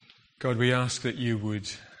God, we ask that you would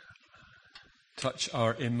touch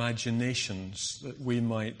our imaginations, that we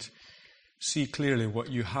might see clearly what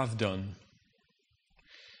you have done.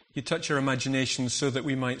 You touch our imaginations so that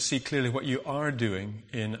we might see clearly what you are doing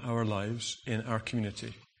in our lives, in our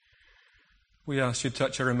community. We ask you to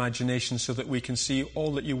touch our imaginations so that we can see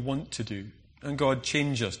all that you want to do. And God,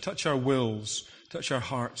 change us, touch our wills, touch our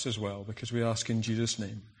hearts as well, because we ask in Jesus'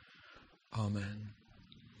 name. Amen.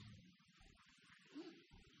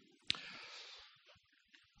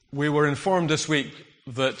 We were informed this week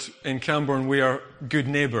that in Camborne we are good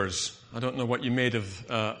neighbours. I don't know what you made of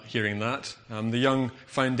hearing that. The Young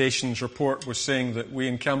Foundation's report was saying that we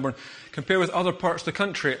in Camborne, compared with other parts of the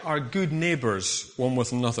country, are good neighbours one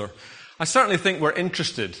with another. I certainly think we're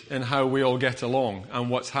interested in how we all get along and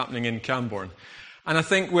what's happening in Camborne. And I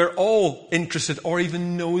think we're all interested or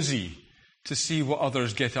even nosy to see what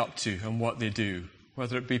others get up to and what they do,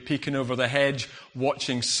 whether it be peeking over the hedge,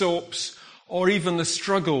 watching soaps, or even the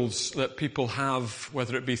struggles that people have,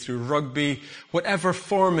 whether it be through rugby, whatever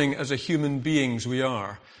forming as a human beings we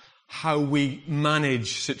are, how we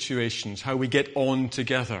manage situations, how we get on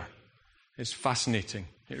together. It's fascinating.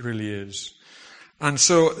 It really is. And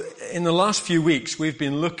so in the last few weeks, we've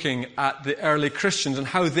been looking at the early Christians and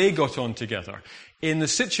how they got on together in the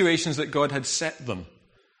situations that God had set them.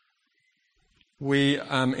 We,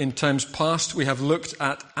 in times past, we have looked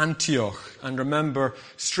at Antioch, and remember,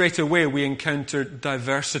 straight away we encountered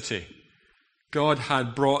diversity. God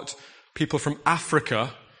had brought people from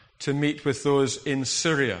Africa to meet with those in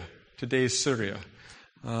Syria, today's Syria.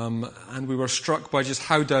 And we were struck by just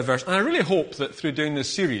how diverse. And I really hope that through doing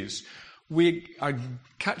this series, we are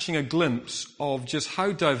catching a glimpse of just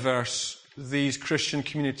how diverse these Christian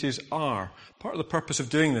communities are. Part of the purpose of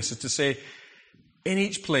doing this is to say, in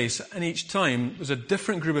each place and each time, there's a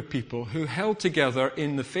different group of people who held together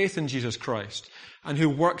in the faith in Jesus Christ and who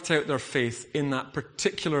worked out their faith in that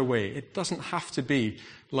particular way. It doesn't have to be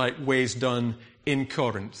like ways done in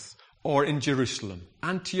Corinth or in Jerusalem.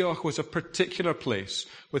 Antioch was a particular place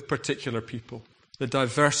with particular people. The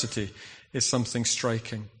diversity is something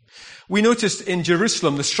striking. We noticed in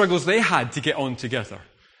Jerusalem the struggles they had to get on together.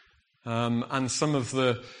 And some of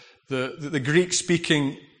the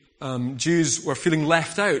Greek-speaking Jews were feeling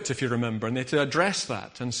left out, if you remember, and they had to address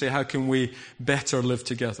that and say, how can we better live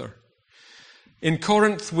together? In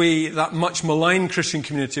Corinth, that much maligned Christian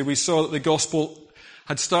community, we saw that the gospel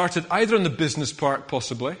had started either in the business part,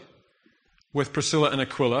 possibly, with Priscilla and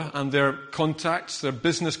Aquila, and their contacts, their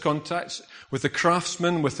business contacts, with the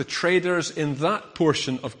craftsmen, with the traders in that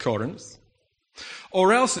portion of Corinth.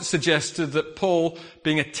 Or else it suggested that Paul,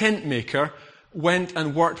 being a tent maker, went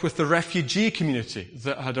and worked with the refugee community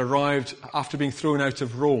that had arrived after being thrown out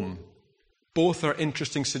of Rome. Both are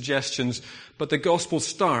interesting suggestions, but the gospel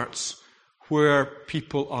starts where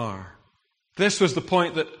people are. This was the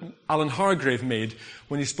point that Alan Hargrave made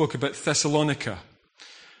when he spoke about Thessalonica.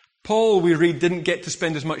 Paul, we read, didn't get to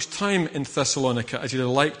spend as much time in Thessalonica as he'd have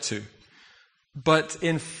liked to. But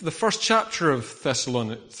in the first chapter of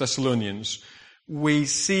Thessalonians, we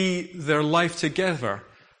see their life together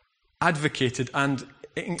advocated and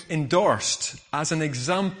endorsed as an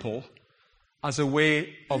example, as a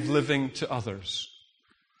way of living to others.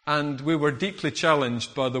 And we were deeply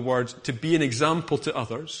challenged by the word to be an example to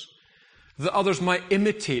others, that others might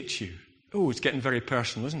imitate you. Oh, it's getting very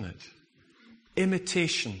personal, isn't it?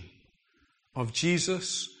 Imitation of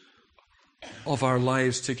Jesus, of our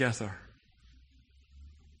lives together.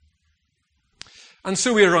 And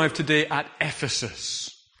so we arrive today at Ephesus.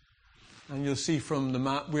 And you'll see from the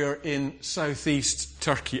map we're in southeast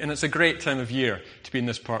Turkey. And it's a great time of year to be in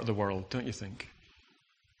this part of the world, don't you think?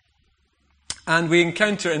 And we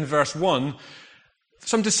encounter in verse 1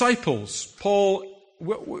 some disciples. Paul,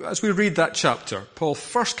 as we read that chapter, Paul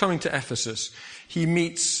first coming to Ephesus, he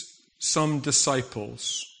meets some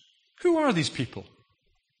disciples. Who are these people?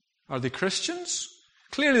 Are they Christians?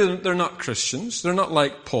 Clearly they're not Christians. They're not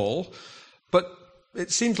like Paul. But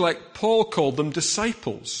it seems like Paul called them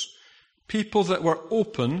disciples. People that were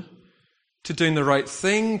open to doing the right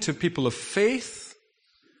thing, to people of faith.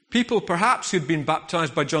 People perhaps who'd been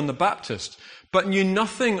baptized by John the Baptist, but knew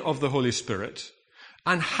nothing of the Holy Spirit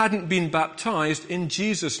and hadn't been baptized in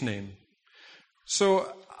Jesus' name.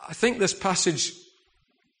 So I think this passage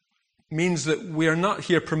means that we are not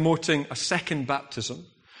here promoting a second baptism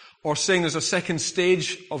or saying there's a second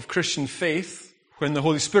stage of Christian faith when the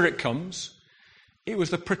Holy Spirit comes. It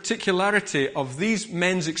was the particularity of these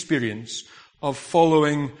men's experience of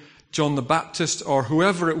following John the Baptist or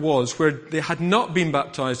whoever it was, where they had not been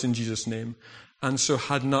baptized in Jesus' name and so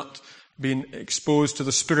had not been exposed to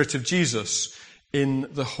the Spirit of Jesus in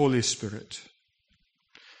the Holy Spirit.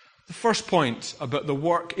 The first point about the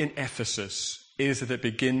work in Ephesus is that it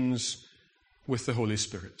begins with the Holy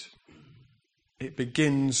Spirit. It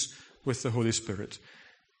begins with the Holy Spirit.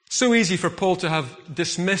 So easy for Paul to have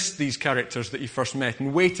dismissed these characters that he first met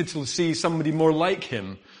and waited to see somebody more like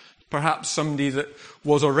him, perhaps somebody that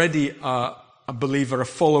was already a believer, a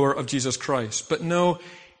follower of Jesus Christ. But no,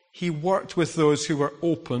 he worked with those who were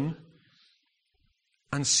open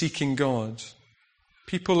and seeking God.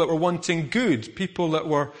 People that were wanting good, people that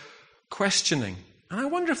were questioning. And I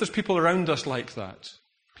wonder if there's people around us like that.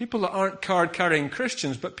 People that aren't card-carrying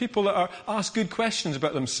Christians, but people that ask good questions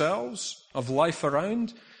about themselves, of life around.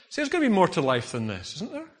 See, there's going to be more to life than this,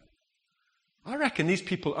 isn't there? I reckon these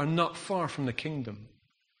people are not far from the kingdom.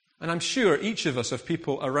 And I'm sure each of us have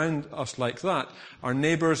people around us like that, our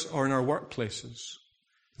neighbours or in our workplaces.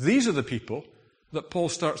 These are the people that Paul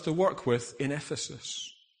starts to work with in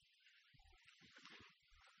Ephesus.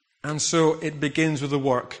 And so it begins with the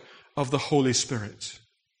work of the Holy Spirit.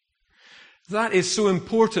 That is so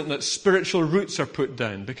important that spiritual roots are put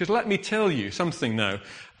down, because let me tell you something now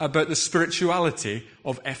about the spirituality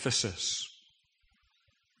of Ephesus.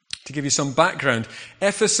 To give you some background,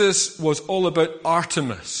 Ephesus was all about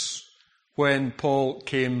Artemis when Paul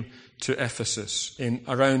came to Ephesus in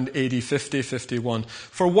around AD 50-51.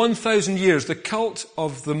 For 1,000 years, the cult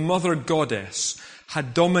of the mother goddess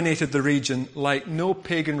had dominated the region like no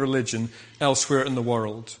pagan religion elsewhere in the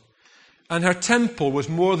world. And her temple was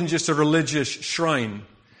more than just a religious shrine.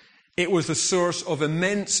 It was the source of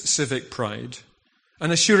immense civic pride,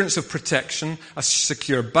 an assurance of protection, a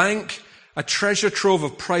secure bank, a treasure trove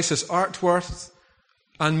of priceless artwork,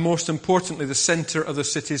 and most importantly, the centre of the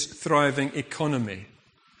city's thriving economy.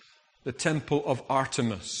 The temple of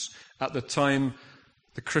Artemis at the time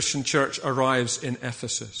the Christian church arrives in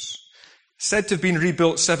Ephesus. Said to have been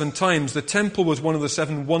rebuilt 7 times, the temple was one of the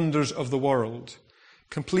 7 wonders of the world.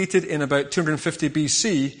 Completed in about 250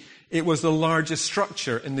 BC, it was the largest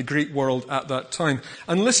structure in the Greek world at that time.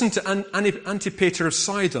 And listen to Antipater of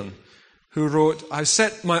Sidon, who wrote, "I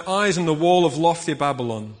set my eyes on the wall of lofty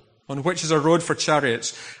Babylon, on which is a road for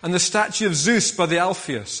chariots, and the statue of Zeus by the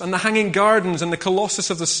Alpheus, and the hanging gardens, and the Colossus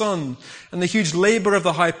of the sun, and the huge labour of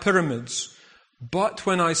the high pyramids. But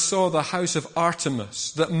when I saw the house of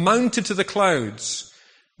Artemis, that mounted to the clouds,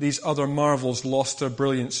 these other marvels lost their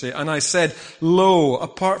brilliancy. And I said, Lo,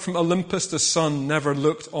 apart from Olympus, the sun never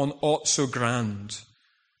looked on aught so grand.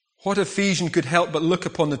 What Ephesian could help but look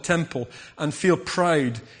upon the temple and feel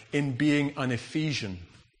proud in being an Ephesian?"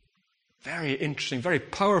 Very interesting, very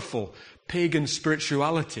powerful pagan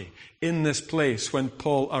spirituality in this place when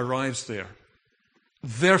Paul arrives there.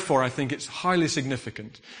 Therefore, I think it's highly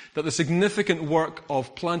significant that the significant work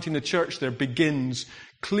of planting the church there begins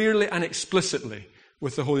clearly and explicitly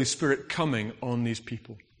with the Holy Spirit coming on these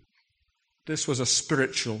people. This was a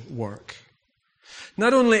spiritual work.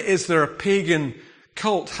 Not only is there a pagan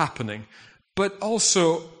cult happening, but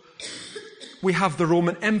also we have the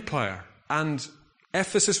Roman Empire. And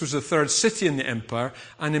Ephesus was the 3rd city in the empire,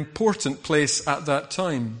 an important place at that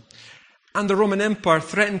time. And the Roman Empire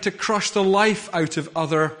threatened to crush the life out of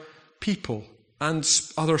other people and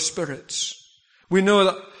other spirits. We know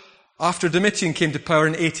that after Domitian came to power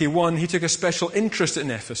in 81, he took a special interest in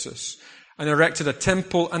Ephesus and erected a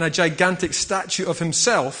temple and a gigantic statue of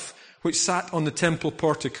himself which sat on the temple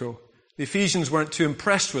portico. The Ephesians weren't too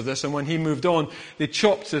impressed with this, and when he moved on, they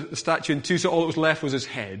chopped the statue in 2, so all that was left was his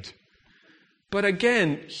head. But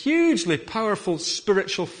again, hugely powerful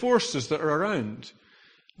spiritual forces that are around.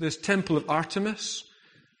 This temple of Artemis,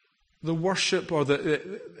 the worship or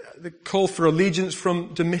the call for allegiance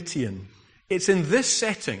from Domitian. It's in this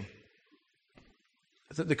setting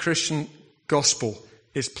that the Christian gospel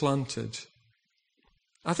is planted.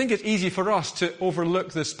 I think it's easy for us to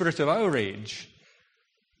overlook the spirit of our age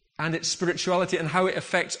and its spirituality and how it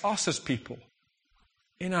affects us as people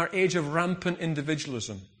in our age of rampant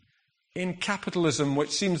individualism, in capitalism,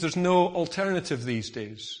 which seems there's no alternative these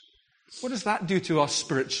days. What does that do to us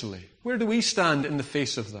spiritually? Where do we stand in the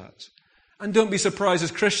face of that? And don't be surprised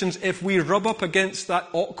as Christians if we rub up against that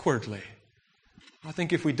awkwardly. I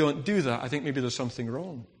think if we don't do that, I think maybe there's something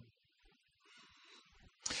wrong.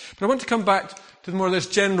 But I want to come back to more of this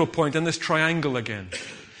general point and this triangle again.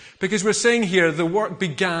 Because we're saying here the work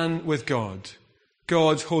began with God,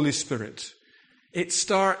 God's Holy Spirit. It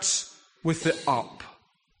starts with the up.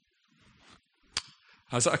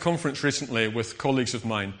 I was at a conference recently with colleagues of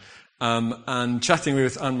mine and chatting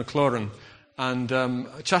with Anne McLaurin and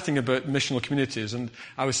chatting about missional communities. And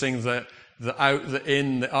I was saying the out, the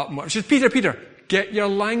in, the up. She said, Peter, get your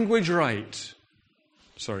language right.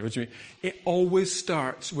 Sorry, what do you mean? It always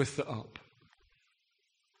starts with the up.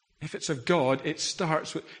 If it's of God, it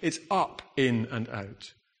starts with, it's up, in, and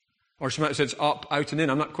out. Or she might have said it's up, out, and in.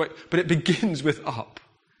 I'm not quite, but it begins with up.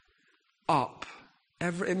 Up.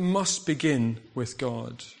 It must begin with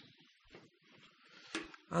God.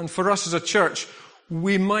 And for us as a church,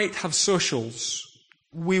 we might have socials.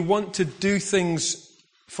 We want to do things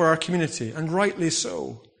for our community, and rightly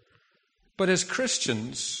so. But as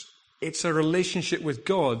Christians, it's a relationship with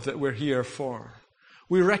God that we're here for.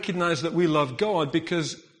 We recognize that we love God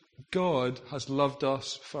because God has loved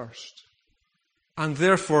us first. And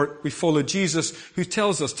therefore, we follow Jesus, who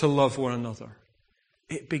tells us to love one another.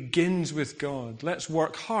 It begins with God. Let's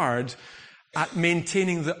work hard at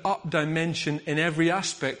maintaining the up dimension in every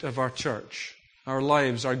aspect of our church, our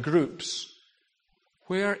lives, our groups.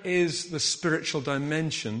 Where is the spiritual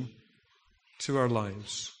dimension to our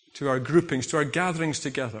lives, to our groupings, to our gatherings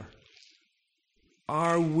together?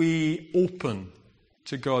 Are we open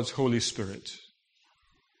to God's Holy Spirit?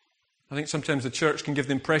 I think sometimes the church can give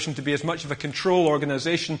the impression to be as much of a control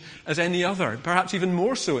organization as any other, perhaps even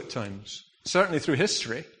more so at times, certainly through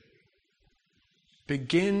history.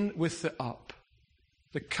 Begin with the up,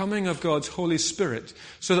 the coming of God's Holy Spirit,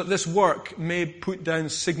 so that this work may put down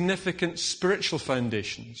significant spiritual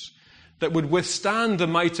foundations that would withstand the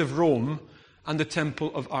might of Rome and the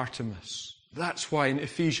temple of Artemis. That's why in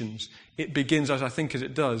Ephesians it begins, as I think as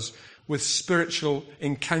it does, with spiritual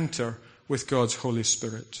encounter with God's Holy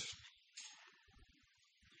Spirit.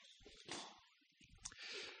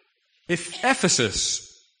 If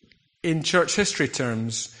Ephesus, in church history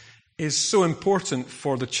terms, is so important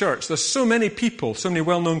for the church, there's so many people, so many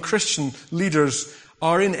well-known Christian leaders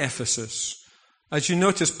are in Ephesus. As you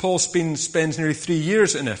notice, Paul spends nearly 3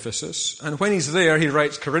 years in Ephesus, and when he's there, he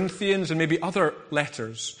writes Corinthians and maybe other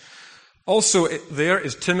letters. Also there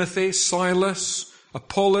is Timothy, Silas,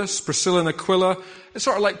 Apollos, Priscilla and Aquila. It's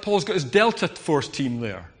sort of like Paul's got his Delta Force team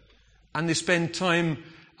there, and they spend time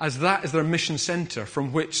as that is their mission center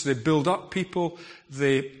from which they build up people,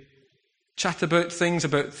 they chat about things,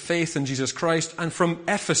 about faith in Jesus Christ, and from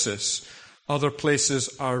Ephesus, other places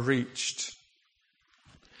are reached.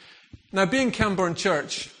 Now, being Camborne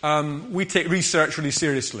Church, we take research really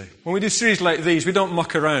seriously. When we do series like these, we don't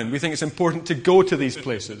muck around. We think it's important to go to these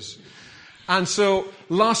places. And so,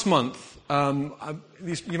 last month,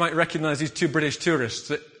 you might recognize these 2 British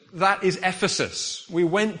tourists. That is Ephesus. We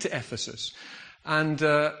went to Ephesus. And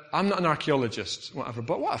I'm not an archaeologist, whatever,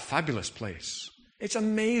 but what a fabulous place. It's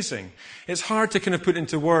amazing. It's hard to kind of put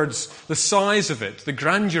into words the size of it, the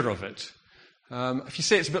grandeur of it. If you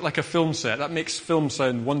say it's a bit like a film set, that makes film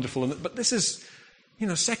sound wonderful. But this is,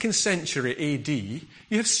 2nd century AD.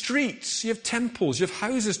 You have streets, you have temples, you have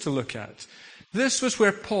houses to look at. This was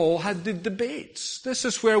where Paul had the debates. This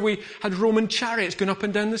is where we had Roman chariots going up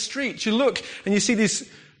and down the streets. You look and you see these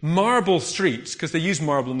marble streets, because they used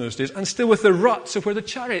marble in those days, and still with the ruts of where the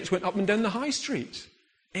chariots went up and down the high street.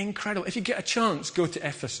 Incredible. If you get a chance, go to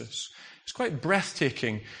Ephesus. It's quite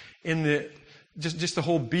breathtaking in just the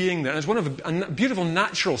whole being there. And it's one of a beautiful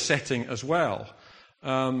natural setting as well.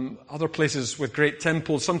 Other places with great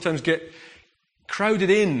temples sometimes get crowded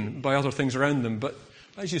in by other things around them, but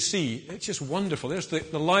as you see, it's just wonderful. There's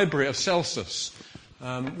the library of Celsus,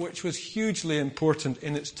 which was hugely important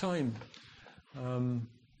in its time.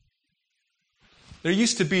 There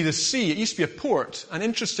used to be the sea, it used to be a port, and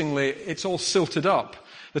interestingly, it's all silted up.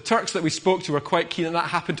 The Turks that we spoke to were quite keen, and that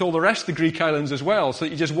happened to all the rest of the Greek islands as well, so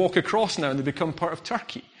that you just walk across now and they become part of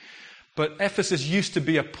Turkey. But Ephesus used to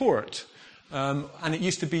be a port, and it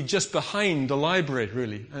used to be just behind the library,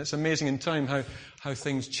 really. And it's amazing in time how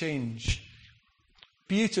things change.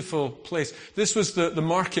 Beautiful place. This was the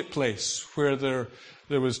marketplace where there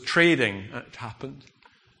was trading that happened.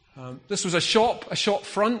 This was a shop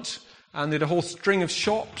front, and they had a whole string of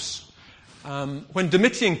shops. When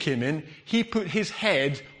Domitian came in, he put his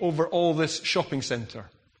head over all this shopping centre.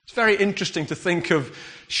 It's very interesting to think of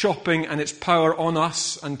shopping and its power on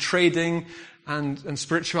us, and trading and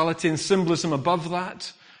spirituality and symbolism above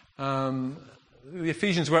that. The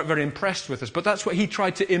Ephesians weren't very impressed with this, but that's what he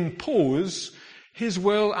tried to impose, his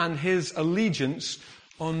will and his allegiance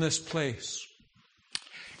on this place.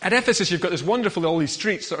 At Ephesus, you've got this wonderful, all these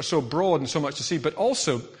streets that are so broad and so much to see, but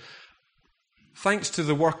also, thanks to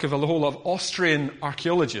the work of a whole lot of Austrian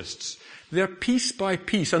archaeologists, they're piece by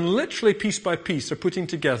piece, and literally piece by piece, they're putting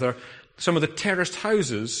together some of the terraced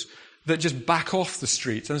houses that just back off the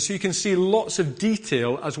street. And so you can see lots of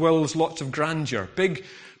detail as well as lots of grandeur. Big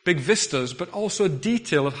vistas, but also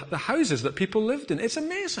detail of the houses that people lived in. It's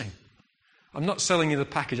amazing. I'm not selling you the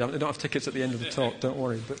package. I don't have tickets at the end of the talk, don't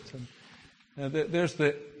worry. But there's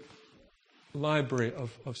the library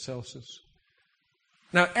of Celsus.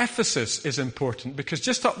 Now, Ephesus is important because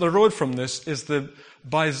just up the road from this is the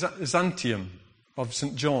Byzantium of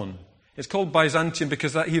St. John. It's called Byzantium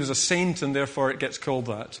because he was a saint and therefore it gets called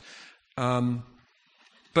that.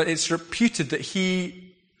 But it's reputed that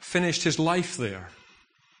he finished his life there.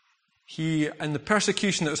 In the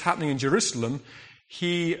persecution that was happening in Jerusalem,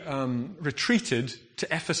 he retreated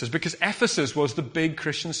to Ephesus because Ephesus was the big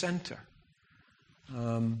Christian center.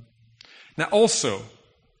 Now also,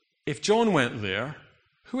 if John went there,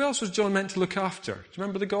 who else was John meant to look after? Do you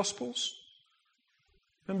remember the Gospels?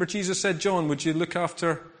 Remember Jesus said, John, would you look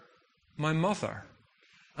after my mother?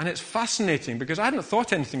 And it's fascinating because I hadn't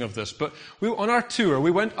thought anything of this, but on our tour,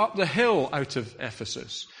 we went up the hill out of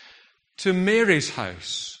Ephesus to Mary's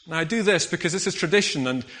house. Now I do this because this is tradition,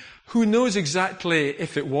 and who knows exactly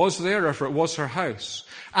if it was there or if it was her house.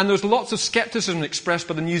 And there was lots of skepticism expressed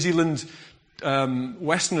by the New Zealand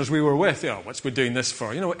Westerners we were with. What's we doing this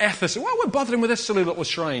for? Ephesus, why are we bothering with this silly little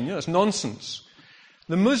shrine? It's nonsense.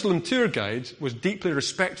 The Muslim tour guide was deeply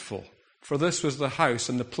respectful, for this was the house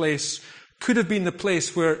and the place, could have been the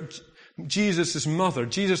place where Jesus' mother,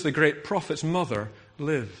 Jesus the great prophet's mother,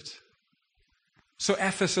 lived. So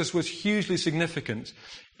Ephesus was hugely significant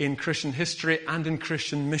in Christian history and in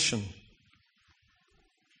Christian mission.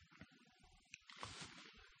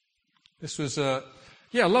 This was a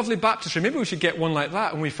lovely baptistry. Maybe we should get one like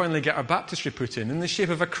that when we finally get our baptistry put in the shape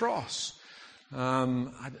of a cross.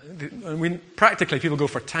 Practically, people go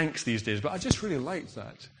for tanks these days, but I just really liked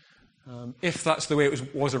that. If that's the way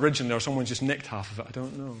it was originally, or someone just nicked half of it, I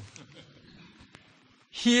don't know.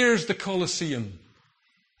 Here's the Colosseum.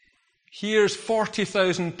 Here's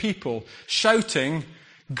 40,000 people shouting,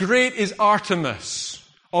 "Great is Artemis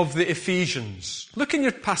of the Ephesians." Look in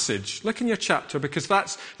your passage, look in your chapter, because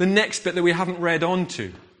that's the next bit that we haven't read on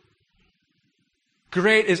to.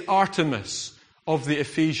 Great is Artemis of the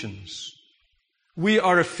Ephesians. We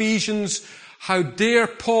are Ephesians. How dare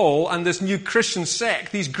Paul and this new Christian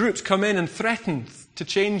sect, these groups, come in and threaten to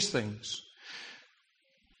change things?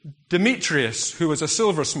 Demetrius, who was a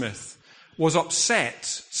silversmith, was upset,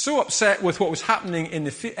 so upset with what was happening in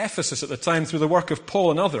Ephesus at the time through the work of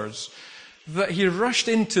Paul and others, that he rushed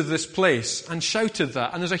into this place and shouted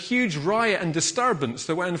that. And there's a huge riot and disturbance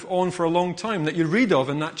that went on for a long time that you read of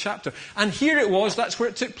in that chapter. And here it was, that's where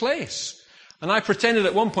it took place. And I pretended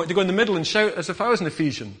at one point to go in the middle and shout as if I was an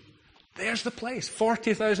Ephesian. There's the place,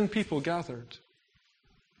 40,000 people gathered.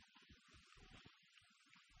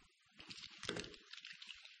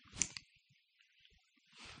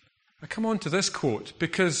 I come on to this quote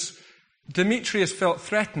because Demetrius felt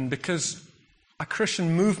threatened because a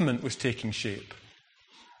Christian movement was taking shape.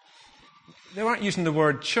 They weren't using the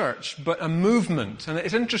word church, but a movement. And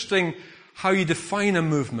it's interesting how you define a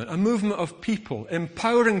movement of people,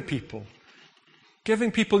 empowering people,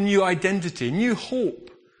 giving people new identity, new hope.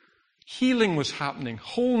 Healing was happening.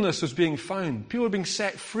 Wholeness was being found. People were being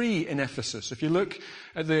set free in Ephesus. If you look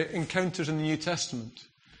at the encounters in the New Testament,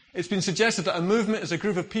 it's been suggested that a movement is a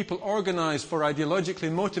group of people organized for,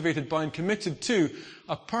 ideologically motivated by and committed to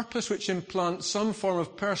a purpose which implants some form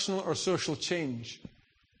of personal or social change,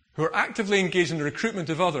 who are actively engaged in the recruitment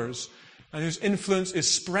of others and whose influence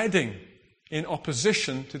is spreading in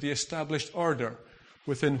opposition to the established order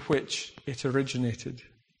within which it originated.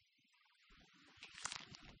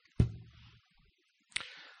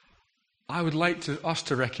 I would like us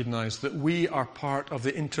to recognize that we are part of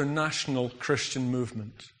the international Christian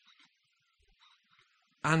movement.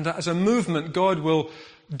 And that as a movement, God will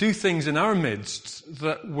do things in our midst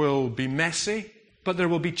that will be messy, but there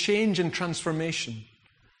will be change and transformation.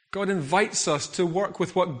 God invites us to work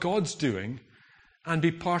with what God's doing and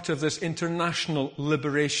be part of this international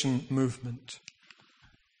liberation movement.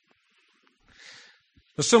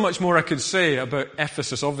 There's so much more I could say about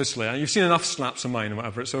Ephesus, obviously. And you've seen enough snaps of mine and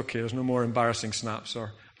whatever. It's okay. There's no more embarrassing snaps.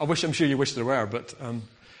 I'm sure you wish there were. But I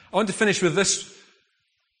want to finish with this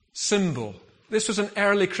symbol. This was an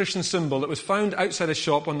early Christian symbol that was found outside a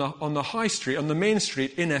shop on the high street, on the main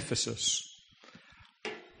street in Ephesus.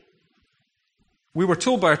 We were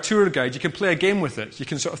told by our tour guide, you can play a game with it. You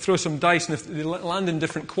can sort of throw some dice, and if they land in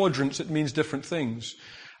different quadrants, it means different things.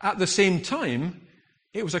 At the same time,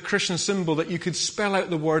 it was a Christian symbol that you could spell out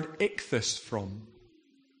the word ichthys from.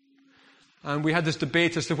 And we had this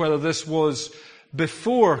debate as to whether this was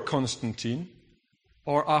before Constantine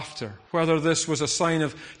or after. Whether this was a sign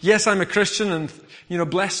of, yes, I'm a Christian and,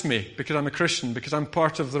 bless me because I'm a Christian, because I'm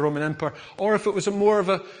part of the Roman Empire. Or if it was more of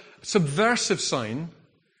a subversive sign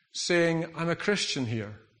saying, I'm a Christian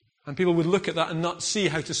here. And people would look at that and not see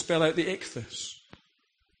how to spell out the ichthys.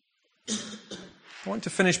 I want to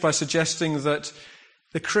finish by suggesting that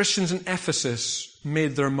the Christians in Ephesus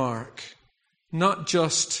made their mark. not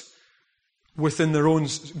just within their own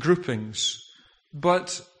groupings,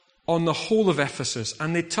 but on the whole of Ephesus,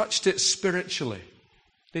 and they touched it spiritually.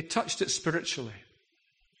 They touched it spiritually.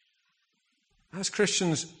 As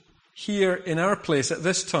Christians here in our place at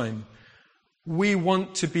this time, we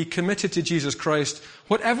want to be committed to Jesus Christ,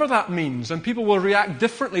 whatever that means, and people will react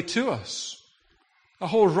differently to us. A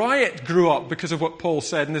whole riot grew up because of what Paul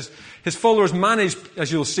said, and his followers managed,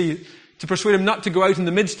 as you'll see, to persuade him not to go out in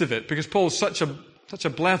the midst of it, because Paul's such a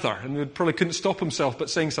blether, and he probably couldn't stop himself but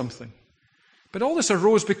saying something. But all this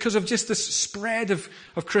arose because of just this spread of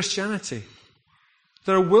Christianity.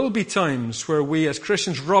 There will be times where we as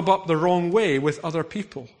Christians rub up the wrong way with other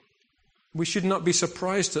people. We should not be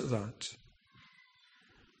surprised at that.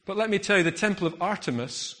 But let me tell you, the temple of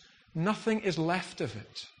Artemis, nothing is left of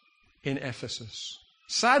it in Ephesus.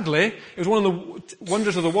 Sadly, it was one of the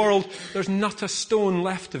wonders of the world, there's not a stone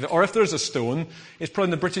left of it. Or if there's a stone, it's probably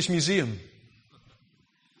in the British Museum.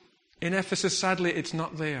 In Ephesus, sadly, it's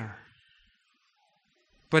not there.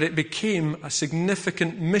 But it became a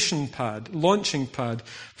significant mission pad, launching pad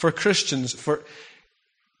for Christians, for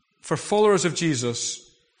followers of Jesus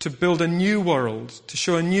to build a new world, to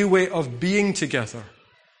show a new way of being together.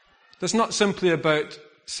 That's not simply about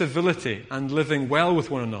civility and living well with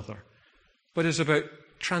one another, but is about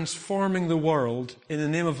transforming the world in the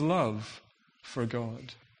name of love for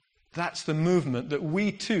God. That's the movement that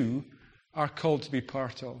we too are called to be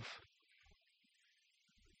part of.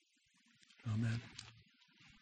 Amen.